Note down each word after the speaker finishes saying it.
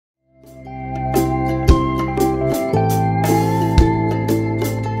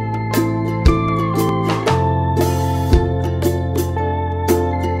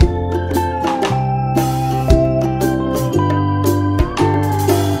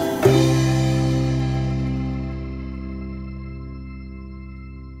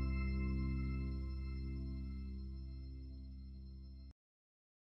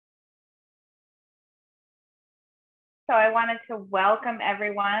So I wanted to welcome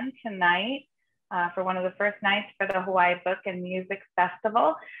everyone tonight for one of the first nights for the Hawaii Book and Music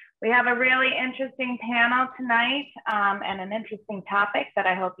Festival. We have a really interesting panel tonight and an interesting topic that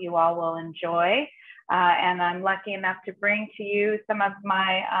I hope you all will enjoy. And I'm lucky enough to bring to you some of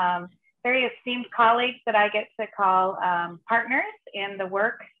my very esteemed colleagues that I get to call partners in the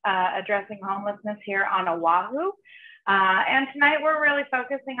work addressing homelessness here on Oahu. And tonight we're really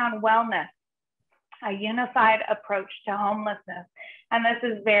focusing on wellness, a unified approach to homelessness. And this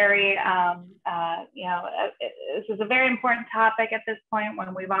is very, this is a very important topic at this point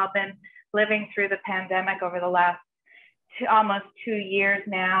when we've all been living through the pandemic over the last almost 2 years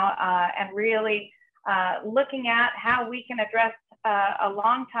now, and really looking at how we can address a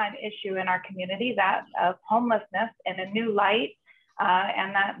long-time issue in our community, that of homelessness, in a new light,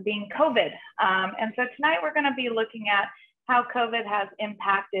 and that being COVID. And so tonight we're going to be looking at how COVID has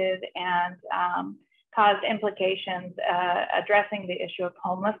impacted and caused implications addressing the issue of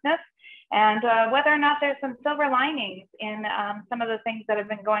homelessness, and whether or not there's some silver linings in some of the things that have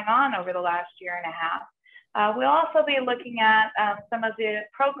been going on over the last year and a half. We'll also be looking at some of the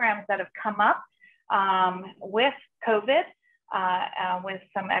programs that have come up with COVID, with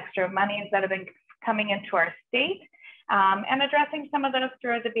some extra monies that have been coming into our state, and addressing some of those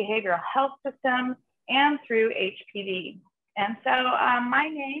through the behavioral health system and through HPD. And so my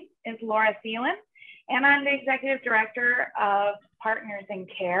name is Laura Thielen, and I'm the Executive Director of Partners in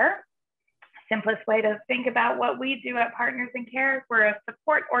Care. Simplest way to think about what we do at Partners in Care is we're a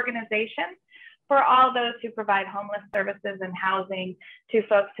support organization for all those who provide homeless services and housing to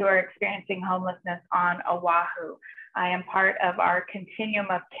folks who are experiencing homelessness on Oahu. I am part of our continuum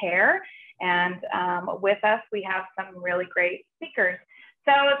of care, and with us we have some really great speakers.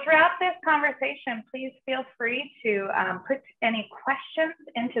 So throughout this conversation, please feel free to put any questions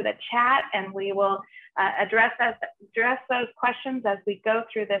into the chat, and we will address those questions as we go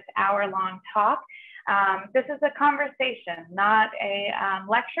through this hour-long talk. This is a conversation, not a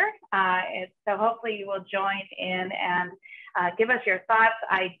lecture. So hopefully you will join in and give us your thoughts,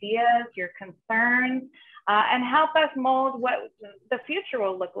 ideas, your concerns, and help us mold what the future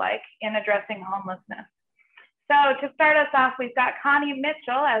will look like in addressing homelessness. So to start us off, we've got Connie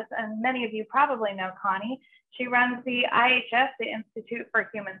Mitchell, and many of you probably know Connie. She runs the IHS, the Institute for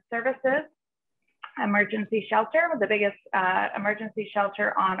Human Services emergency shelter, the biggest emergency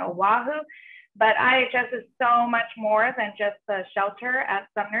shelter on Oahu. But IHS is so much more than just the shelter at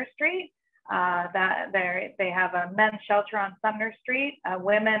Sumner Street. They have a men's shelter on Sumner Street, a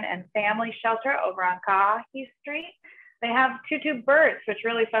women and family shelter over on Ka'ahi Street. They have Tutu Birds, which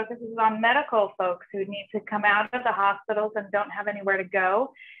really focuses on medical folks who need to come out of the hospitals and don't have anywhere to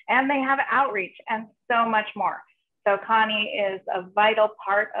go. And they have outreach and so much more. So Connie is a vital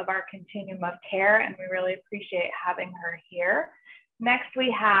part of our continuum of care, and we really appreciate having her here. Next, we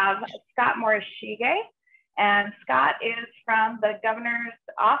have Scott Morishige, and Scott is from the governor's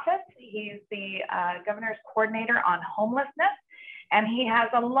office. He's the governor's coordinator on homelessness, and he has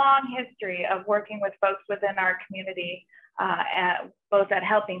a long history of working with folks within our community, both at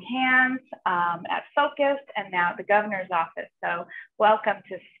Helping Hands, at Focus, and now at the governor's office. So welcome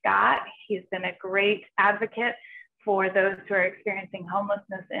to Scott. He's been a great advocate for those who are experiencing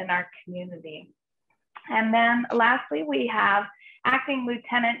homelessness in our community. And then lastly, we have Acting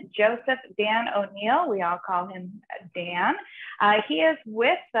Lieutenant Joseph Dan O'Neill. We all call him Dan. He is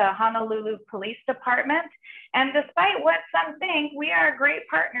with the Honolulu Police Department. And despite what some think, we are great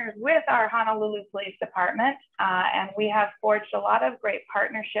partners with our Honolulu Police Department. And we have forged a lot of great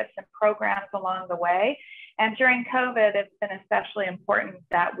partnerships and programs along the way. And during COVID, it's been especially important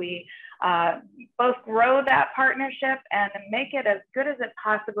that we both grow that partnership and make it as good as it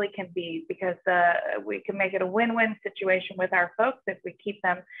possibly can be, because we can make it a win-win situation with our folks if we keep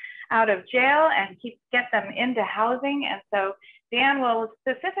them out of jail and get them into housing. And so Dan will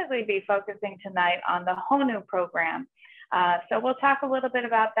specifically be focusing tonight on the HONU program. So we'll talk a little bit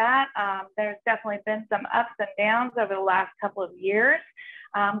about that. There's definitely been some ups and downs over the last couple of years.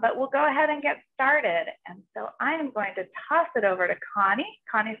 But we'll go ahead and get started. And so I am going to toss it over to Connie.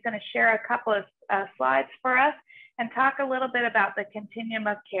 Connie's going to share a couple of slides for us and talk a little bit about the continuum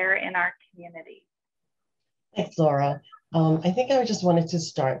of care in our community. Thanks, Laura. I think I just wanted to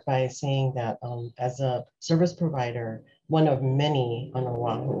start by saying that as a service provider, one of many on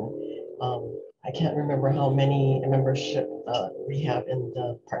Oahu, I can't remember how many membership we have in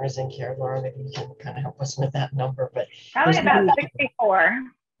the Partners in Care. Laura, maybe you can kind of help us with that number. But probably about 64.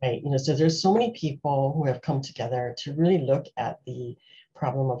 Right, so there's so many people who have come together to really look at the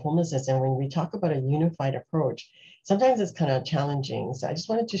problem of homelessness. And when we talk about a unified approach, sometimes it's kind of challenging. So I just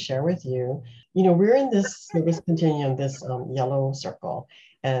wanted to share with you, you know, we're in this service continuum, this yellow circle.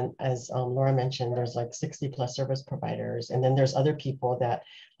 And as Laura mentioned, there's like 60 plus service providers. And then there's other people that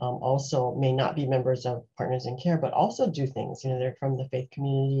also may not be members of Partners in Care, but also do things, you know, they're from the faith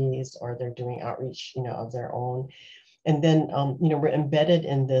communities or they're doing outreach, you know, of their own. And then, you know, we're embedded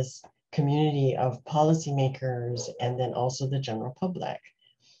in this community of policymakers and then also the general public.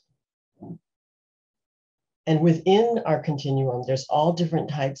 And within our continuum, there's all different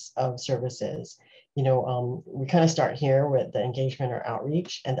types of services. You know, we kind of start here with the engagement or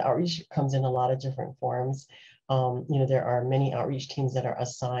outreach, and the outreach comes in a lot of different forms. You know, there are many outreach teams that are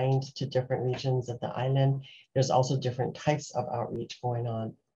assigned to different regions of the island. There's also different types of outreach going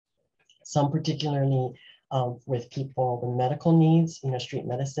on. Some particularly with people with medical needs. You know, street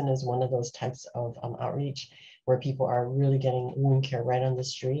medicine is one of those types of outreach where people are really getting wound care right on the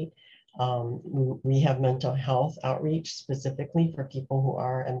street. We have mental health outreach specifically for people who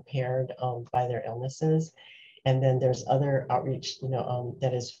are impaired by their illnesses. And then there's other outreach, you know,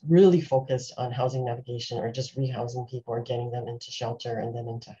 that is really focused on housing navigation or just rehousing people or getting them into shelter and then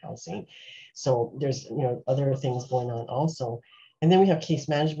into housing. So there's, you know, other things going on also. And then we have case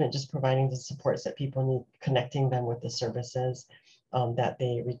management, just providing the supports that people need, connecting them with the services that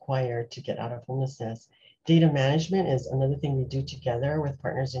they require to get out of homelessness. Data management is another thing we do together with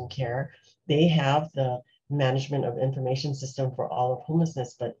Partners in Care. They have the management of information system for all of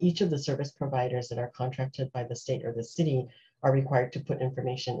homelessness, but each of the service providers that are contracted by the state or the city are required to put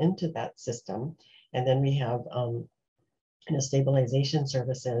information into that system. And then we have you know, stabilization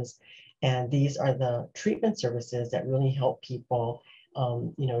services. And these are the treatment services that really help people,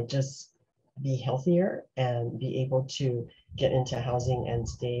 you know, just be healthier and be able to get into housing and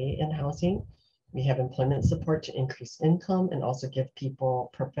stay in housing. We have employment support to increase income and also give people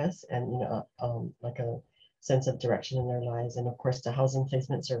purpose and, you know, like a sense of direction in their lives. And of course, the housing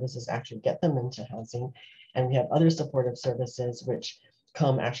placement services actually get them into housing. And we have other supportive services which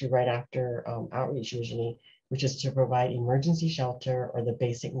come actually right after outreach usually, which is to provide emergency shelter or the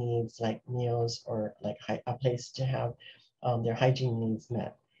basic needs like meals or like a place to have their hygiene needs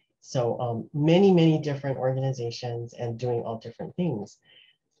met. So many, many different organizations and doing all different things.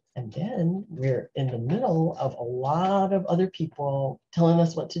 And then we're in the middle of a lot of other people telling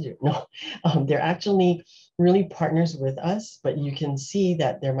us what to do. No, they're actually really partners with us, but you can see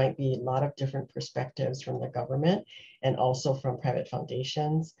that there might be a lot of different perspectives from the government and also from private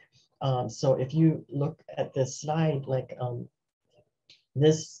foundations. So if you look at this slide, like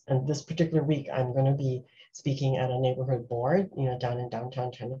this particular week, I'm going to be speaking at a neighborhood board, you know, down in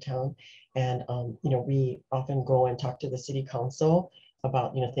downtown Chinatown. And, you know, we often go and talk to the city council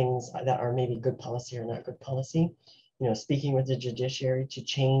about, you know, things that are maybe good policy or not good policy, you know, speaking with the judiciary to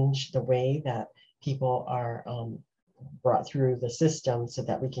change the way that people are brought through the system so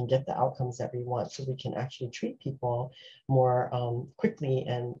that we can get the outcomes that we want, so we can actually treat people more quickly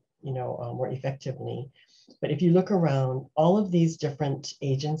and, you know, more effectively. But if you look around, all of these different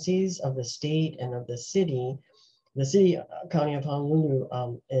agencies of the state and of the city county of Honolulu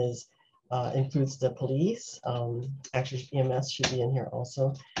includes the police, actually EMS should be in here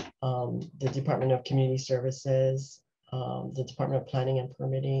also, the Department of Community Services, the Department of Planning and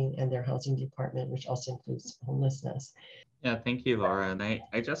Permitting, and their housing department, which also includes homelessness. Yeah, thank you, Laura. And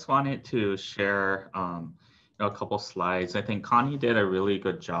I just wanted to share you know, a couple slides. I think Connie did a really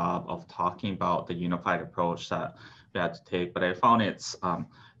good job of talking about the unified approach that we had to take, but I found it's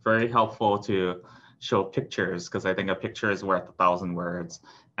very helpful to show pictures because I think a picture is worth 1,000 words.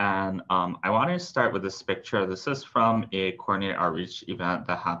 And I want to start with this picture. This is from a coordinated outreach event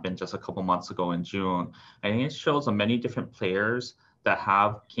that happened just a couple months ago in June. I think it shows many different players that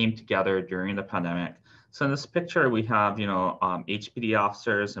came together during the pandemic. So in this picture, we have, you know, HPD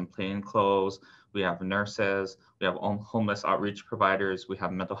officers in plain clothes, we have nurses, we have homeless outreach providers, we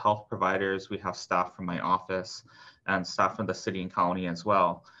have mental health providers, we have staff from my office and staff from the city and county as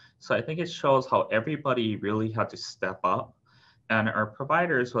well. So I think it shows how everybody really had to step up. And our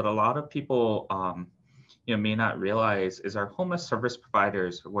providers, what a lot of people you know, may not realize is our homeless service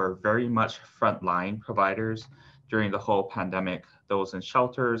providers were very much frontline providers during the whole pandemic, those in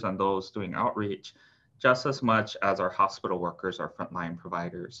shelters and those doing outreach, just as much as our hospital workers are frontline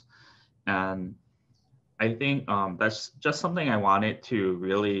providers. And I think that's just something I wanted to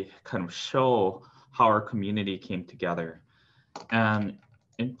really kind of show how our community came together. And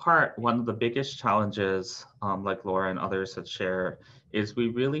in part, one of the biggest challenges, like Laura and others had shared, is we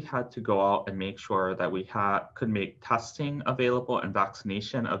really had to go out and make sure that we could make testing available and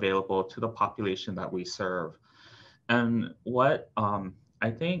vaccination available to the population that we serve. And what I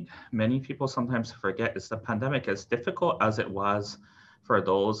think many people sometimes forget is the pandemic, as difficult as it was for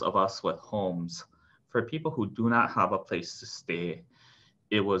those of us with homes, for people who do not have a place to stay,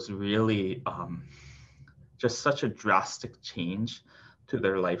 it was really just such a drastic change to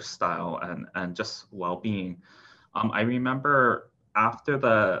their lifestyle and just well-being. I remember after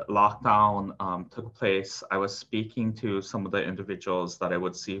the lockdown took place, I was speaking to some of the individuals that I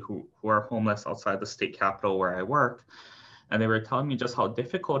would see who are homeless outside the state capital where I work. And they were telling me just how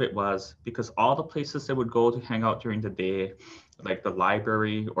difficult it was because all the places they would go to hang out during the day, like the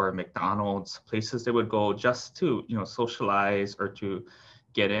library or McDonald's, places they would go just to, socialize or to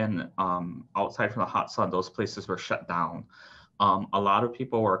get in outside from the hot sun, those places were shut down. A lot of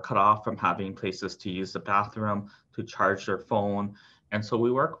people were cut off from having places to use the bathroom, to charge their phone. And so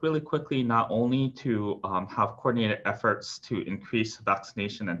we work really quickly, not only to have coordinated efforts to increase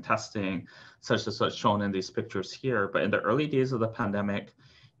vaccination and testing, such as what's shown in these pictures here, but in the early days of the pandemic,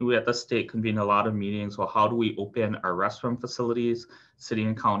 we at the state convened a lot of meetings. Well, how do we open our restroom facilities? City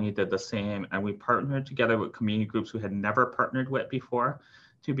and county did the same. And we partnered together with community groups we had never partnered with before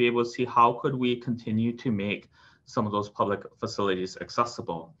to be able to see how could we continue to make some of those public facilities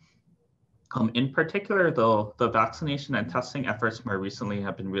accessible. In particular, though, the vaccination and testing efforts more recently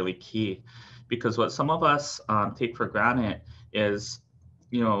have been really key because what some of us take for granted is,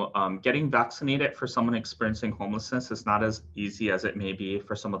 getting vaccinated for someone experiencing homelessness is not as easy as it may be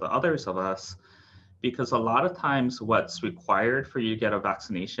for some of the others of us, because a lot of times what's required for you to get a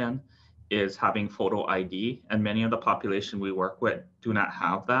vaccination is having photo ID, and many of the population we work with do not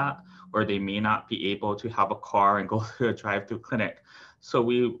have that, or they may not be able to have a car and go to a drive-through clinic. So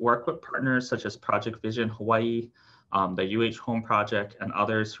we work with partners such as Project Vision Hawaii, the UH Home Project, and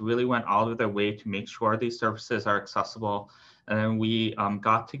others who really went all of their way to make sure these services are accessible. And then we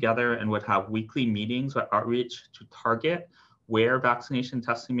got together and would have weekly meetings with outreach to target where vaccination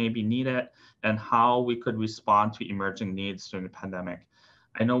testing may be needed and how we could respond to emerging needs during the pandemic.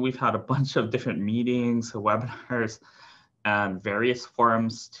 I know we've had a bunch of different meetings, webinars, and various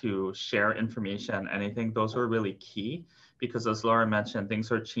forums to share information. And I think those were really key because, as Laura mentioned,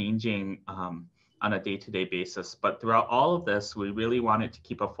 things are changing on a day-to-day basis. But throughout all of this, we really wanted to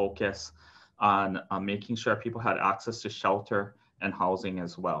keep a focus on making sure people had access to shelter and housing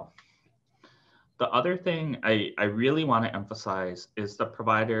as well. The other thing I really want to emphasize is the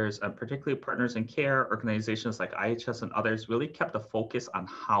providers, and particularly partners in care, organizations like IHS and others, really kept the focus on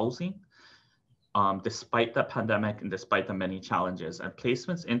housing despite the pandemic and despite the many challenges. And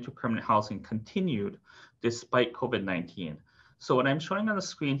placements into permanent housing continued despite COVID-19. So what I'm showing on the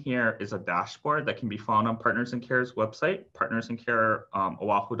screen here is a dashboard that can be found on Partners in Care's website,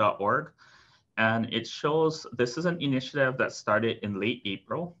 partnersincareoahu.org. And it shows, this is an initiative that started in late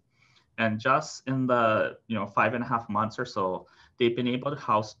April. And just in the 5.5 months or so, they've been able to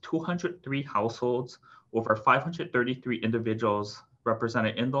house 203 households, over 533 individuals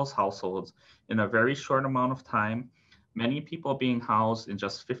represented in those households in a very short amount of time, many people being housed in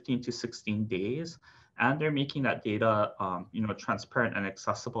just 15 to 16 days, and they're making that data transparent and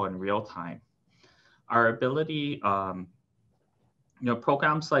accessible in real time. Our ability,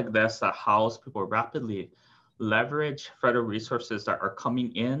 programs like this that house people rapidly leverage federal resources that are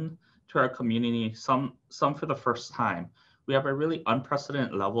coming in to our community, some for the first time. We have a really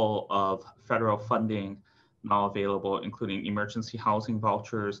unprecedented level of federal funding now available, including emergency housing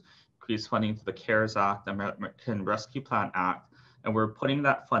vouchers, increased funding to the CARES Act, the American Rescue Plan Act, and we're putting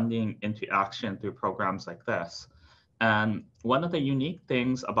that funding into action through programs like this. And one of the unique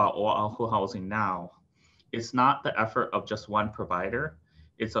things about Oahu Housing Now is not the effort of just one provider.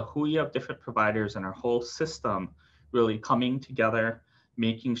 It's a hui of different providers and our whole system really coming together,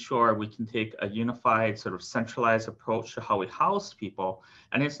 making sure we can take a unified sort of centralized approach to how we house people.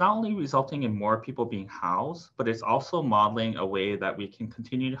 And it's not only resulting in more people being housed, but it's also modeling a way that we can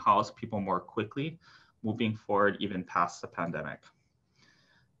continue to house people more quickly, moving forward even past the pandemic.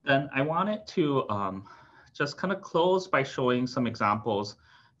 Then I wanted to just kind of close by showing some examples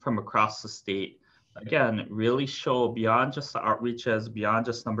from across the state. Again, really show beyond just the outreaches, beyond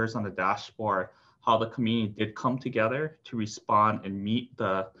just numbers on the dashboard, how the community did come together to respond and meet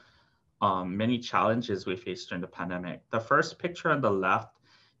the many challenges we faced during the pandemic. The first picture on the left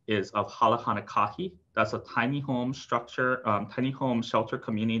is of Halahanakahi. That's a tiny home structure, tiny home shelter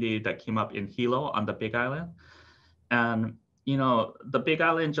community that came up in Hilo on the Big Island. And the Big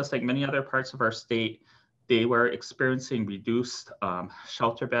Island, just like many other parts of our state, they were experiencing reduced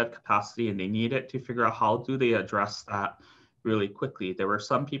shelter bed capacity, and they needed to figure out how do they address that really quickly. There were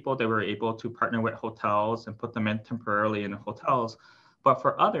some people that were able to partner with hotels and put them in temporarily in hotels, But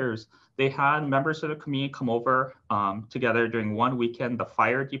for others, they had members of the community come over together during one weekend, the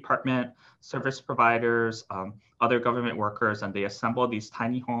fire department, service providers, other government workers, and they assembled these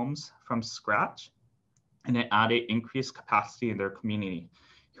tiny homes from scratch, and it added increased capacity in their community.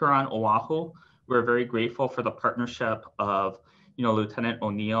 Here on Oahu, we're very grateful for the partnership of Lieutenant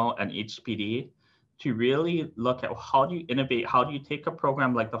O'Neill and HPD to really look at how do you innovate, how do you take a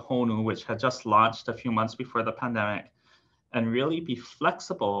program like the HONU, which had just launched a few months before the pandemic, and really be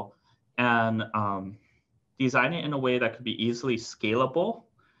flexible and design it in a way that could be easily scalable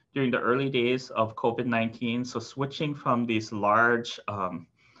during the early days of COVID-19. So switching from these large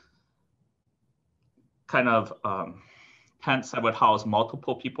tents that would house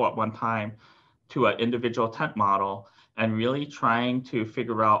multiple people at one time to an individual tent model, and really trying to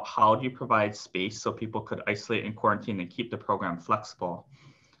figure out how do you provide space so people could isolate and quarantine and keep the program flexible.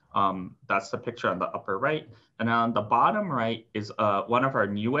 That's the picture on the upper right. And on the bottom right is one of our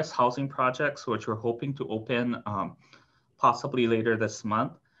newest housing projects, which we're hoping to open possibly later this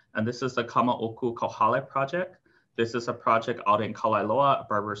month. And this is the Kamaoku Kauhale project. This is a project out in Kalailoa,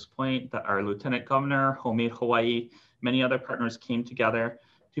 Barbers Point, that our Lieutenant Governor, Homemade Hawaii, many other partners came together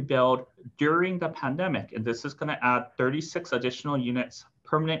to build during the pandemic. And this is going to add 36 additional units,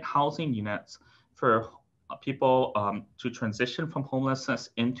 permanent housing units for people to transition from homelessness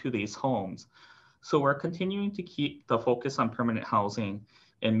into these homes. So we're continuing to keep the focus on permanent housing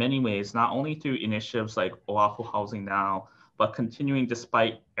in many ways, not only through initiatives like Oahu Housing Now, but continuing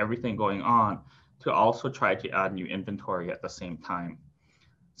despite everything going on to also try to add new inventory at the same time.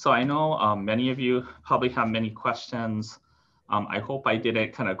 So I know many of you probably have many questions. I hope I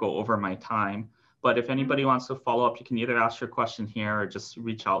didn't kind of go over my time, but if anybody wants to follow up, you can either ask your question here or just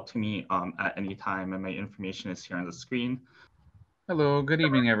reach out to me at any time, and my information is here on the screen. Hello, good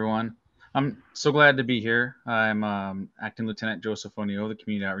evening, everyone. I'm so glad to be here. I'm Acting Lieutenant Joseph O'Neill, the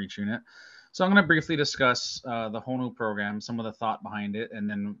Community Outreach Unit. So I'm going to briefly discuss the HONU program, some of the thought behind it, and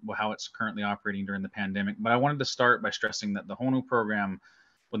then how it's currently operating during the pandemic. But I wanted to start by stressing that the HONU program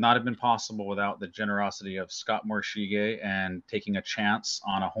would not have been possible without the generosity of Scott Morishige and taking a chance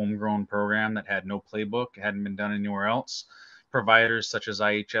on a homegrown program that had no playbook, it hadn't been done anywhere else. Providers such as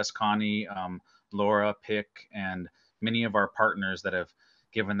IHS, Connie, Laura, Pick, and many of our partners that have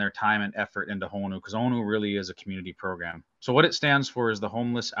given their time and effort into HONU, because HONU really is a community program. So what it stands for is the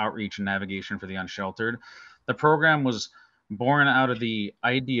Homeless Outreach and Navigation for the Unsheltered. The program was born out of the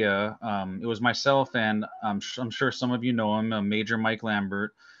idea, it was myself and I'm sure some of you know him, Major Mike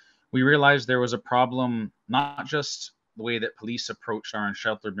Lambert. We realized there was a problem, not just the way that police approached our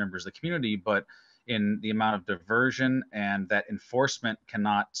unsheltered members of the community, but in the amount of diversion, and that enforcement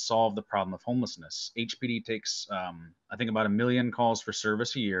cannot solve the problem of homelessness. HPD takes, I think, about 1 million calls for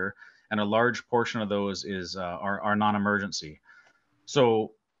service a year, and a large portion of those are non-emergency.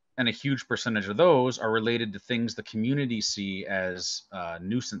 So, and a huge percentage of those are related to things the community see as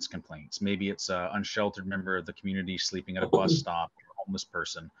nuisance complaints. Maybe it's an unsheltered member of the community sleeping at a bus stop, or a homeless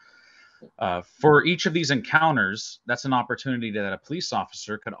person. For each of these encounters, that's an opportunity that a police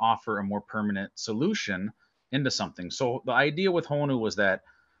officer could offer a more permanent solution into something. So the idea with HONU was that,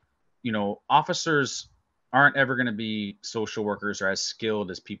 officers aren't ever going to be social workers or as skilled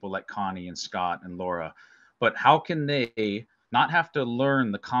as people like Connie and Scott and Laura, but how can they not have to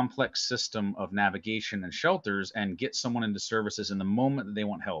learn the complex system of navigation and shelters and get someone into services in the moment that they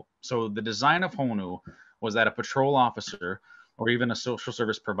want help? So the design of HONU was that a patrol officer or even a social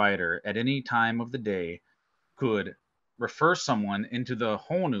service provider at any time of the day could refer someone into the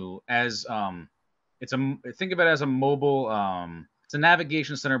HONU as think of it as a mobile, it's a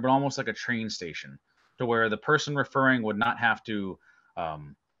navigation center, but almost like a train station, to where the person referring would not have to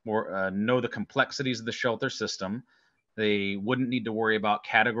know the complexities of the shelter system. They wouldn't need to worry about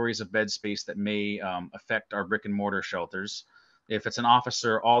categories of bed space that may affect our brick and mortar shelters. If it's an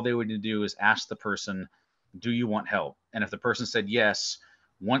officer, all they would need to do is ask the person, do you want help? And if the person said yes,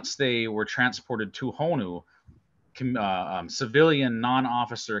 once they were transported to HONU, civilian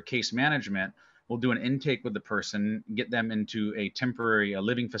non-officer case management will do an intake with the person, get them into a temporary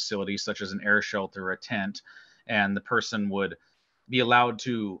living facility, such as an air shelter or a tent, and the person would be allowed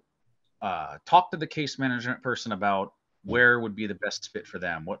to talk to the case management person about where would be the best fit for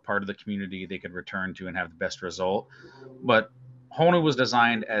them, what part of the community they could return to and have the best result. But HONU was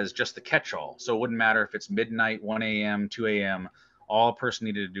designed as just the catch-all. So it wouldn't matter if it's midnight, 1 a.m., 2 a.m. All a person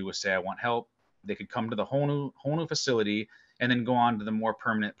needed to do was say, I want help. They could come to the HONU facility and then go on to the more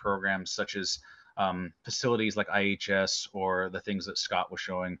permanent programs, such as facilities like IHS or the things that Scott was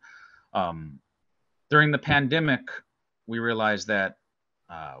showing. During the pandemic, we realized that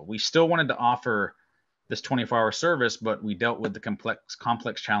we still wanted to offer this 24-hour service, but we dealt with the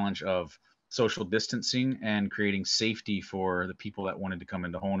complex challenge of social distancing and creating safety for the people that wanted to come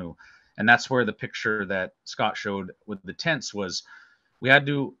into Honu. And that's where the picture that Scott showed with the tents was, we had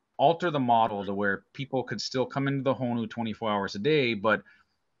to alter the model to where people could still come into the Honu 24 hours a day, but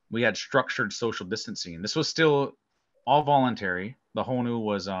we had structured social distancing. This was still all voluntary. The Honu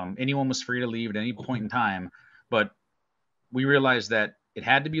was, anyone was free to leave at any point in time, but we realized that it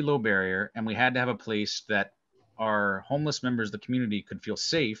had to be low barrier, and we had to have a place that our homeless members of the community could feel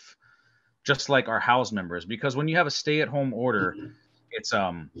safe, just like our house members. Because when you have a stay-at-home order, it's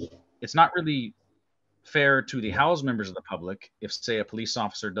not really fair to the house members of the public if, say, a police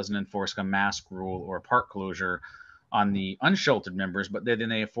officer doesn't enforce a mask rule or a park closure on the unsheltered members, but then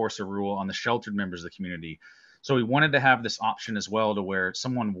they enforce a rule on the sheltered members of the community. So we wanted to have this option as well, to where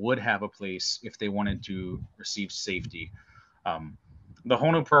someone would have a place if they wanted to receive safety. The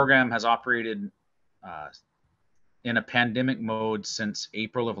Honu program has operated in a pandemic mode since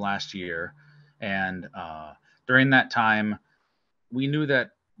April of last year. And during that time, we knew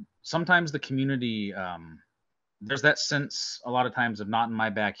that sometimes the community, there's that sense a lot of times of not in my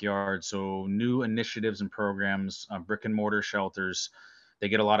backyard. So new initiatives and programs, brick and mortar shelters, they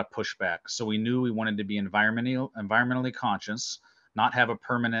get a lot of pushback. So we knew we wanted to be environmentally conscious, not have a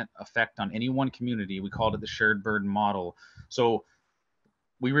permanent effect on any one community. We called it the shared burden model. So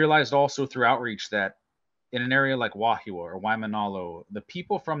we realized also through outreach that in an area like Wahiwa or Waimanalo, the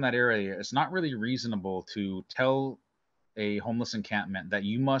people from that area, it's not really reasonable to tell a homeless encampment that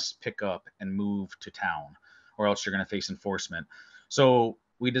you must pick up and move to town, or else you're going to face enforcement. So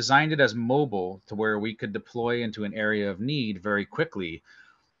we designed it as mobile, to where we could deploy into an area of need very quickly.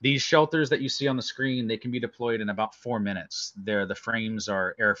 These shelters that you see on the screen, they can be deployed in about 4 minutes. The frames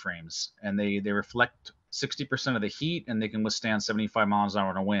are airframes, and they reflect 60% of the heat, and they can withstand 75 miles an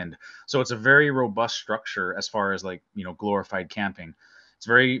hour in a wind. So it's a very robust structure as far as, like, glorified camping. It's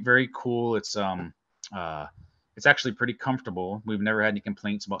very, very cool. It's actually pretty comfortable. We've never had any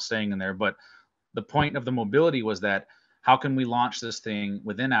complaints about staying in there. But the point of the mobility was that, how can we launch this thing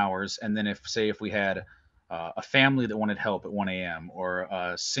within hours? And then if we had a family that wanted help at 1 a.m. or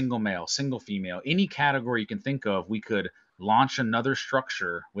a single male, single female, any category you can think of, we could launch another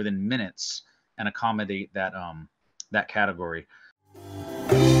structure within minutes and accommodate that category.